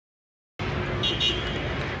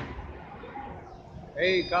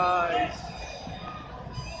Hey guys,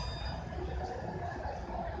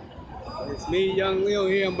 it's me, Young Leo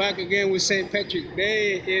here. I'm back again with St. Patrick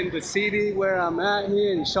Day in the city where I'm at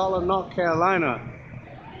here in Charlotte, North Carolina.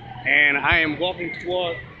 And I am walking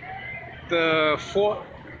toward the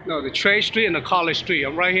the Trade Street and the College Street.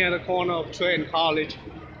 I'm right here in the corner of Trade and College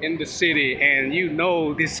in the city. And you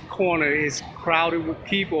know this corner is crowded with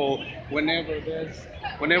people whenever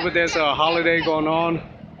there's a holiday going on,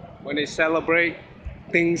 when they celebrate,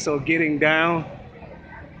 things are getting down.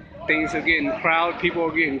 Things are getting crowded. People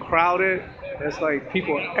are getting crowded. There's like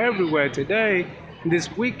people everywhere today,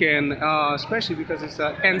 this weekend, especially because it's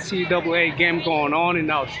an NCAA game going on in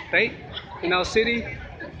our state, in our city,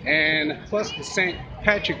 and plus the St.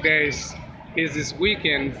 Patrick Day is this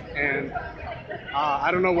weekend, and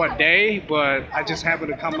I don't know what day, but I just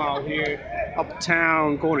happened to come out here,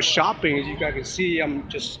 uptown, go to shopping. As you guys can see, I'm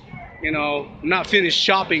just, not finished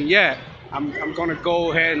shopping yet. I'm gonna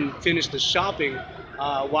go ahead and finish the shopping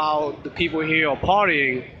while the people here are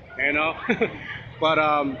partying, you know. But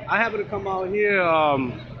I happened to come out here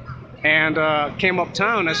and came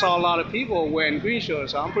uptown. I saw a lot of people wearing green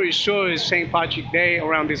shirts. So I'm pretty sure it's St. Patrick Day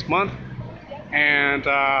around this month, and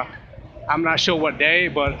I'm not sure what day,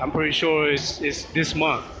 but I'm pretty sure it's this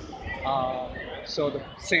month. Uh, so the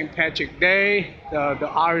St. Patrick Day, the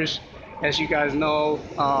Irish, as you guys know,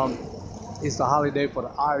 it's the holiday for the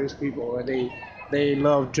Irish people, where they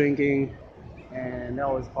love drinking and they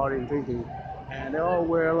always partying drinking, and they all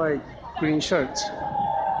wear like green shirts.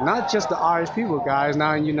 Not just the Irish people, guys.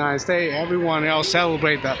 Now in the United States, everyone else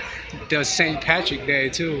celebrate the St. Patrick Day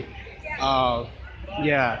too. Uh,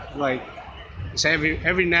 yeah, like it's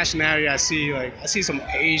every nationality I see. Like I see some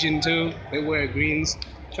Asian too. They wear greens,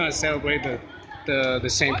 trying to celebrate the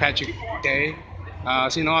St. Patrick Day.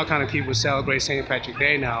 Seeing all kind of people celebrate St. Patrick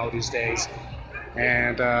Day now these days,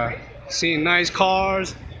 and seeing nice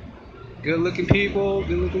cars, good-looking people,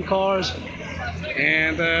 good-looking cars,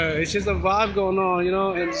 and it's just a vibe going on,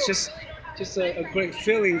 and it's just a great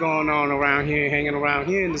feeling going on around here, hanging around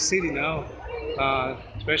here in the city now,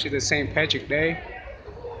 especially the St. Patrick Day,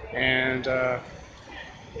 and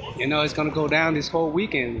it's gonna go down this whole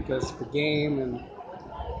weekend because the game,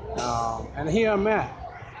 and here I'm at.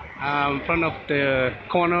 In front of the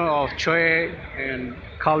corner of Trade and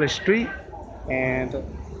College Street, and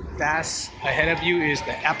that's ahead of you is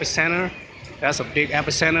the epicenter. That's a big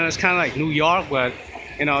epicenter. It's kind of like New York, but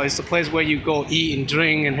it's a place where you go eat and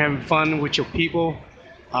drink and have fun with your people.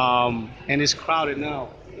 And it's crowded now.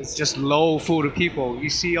 It's just low full of people.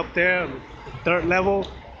 You see up there, the third level,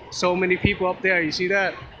 so many people up there. You see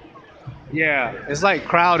that? Yeah, it's like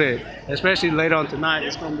crowded. Especially later on tonight,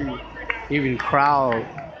 it's gonna be even crowd,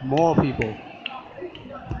 more people.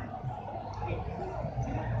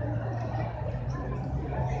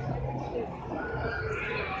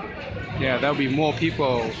 Yeah, there'll be more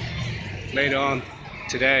people later on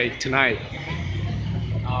tonight.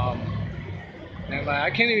 Um, and like I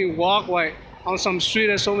can't even walk like on some street.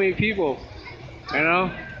 There's so many people, you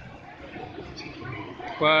know.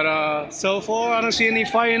 But so far, I don't see any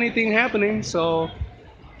fight, anything happening. So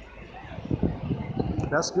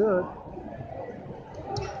that's good,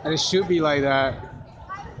 and it should be like that.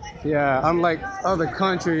 Yeah, unlike other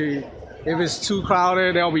country, if it's too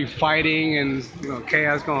crowded, there'll be fighting and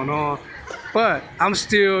chaos going on. But I'm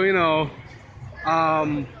still,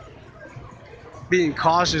 um, being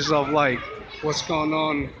cautious of like what's going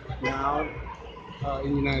on now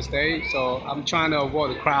in the United States. So I'm trying to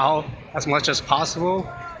avoid the crowd as much as possible.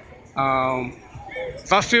 Um,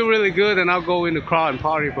 if I feel really good, then I'll go in the crowd and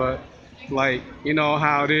party. But like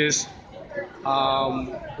how it is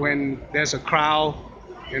when there's a crowd,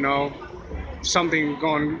 you know, something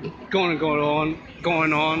going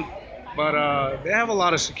on. But they have a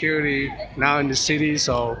lot of security now in the city,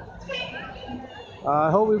 so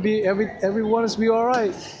I hope everyone's be all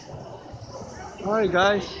right. All right,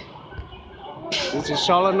 guys. This is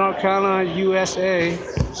Charlotte, North Carolina, USA.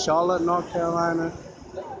 Charlotte, North Carolina,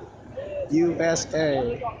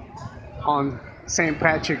 USA. On St.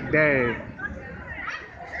 Patrick Day.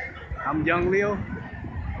 I'm Young Leo.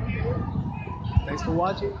 Thanks for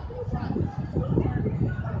watching.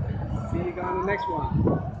 See you guys in the next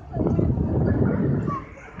one.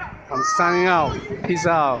 I'm signing out. Peace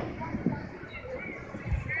out.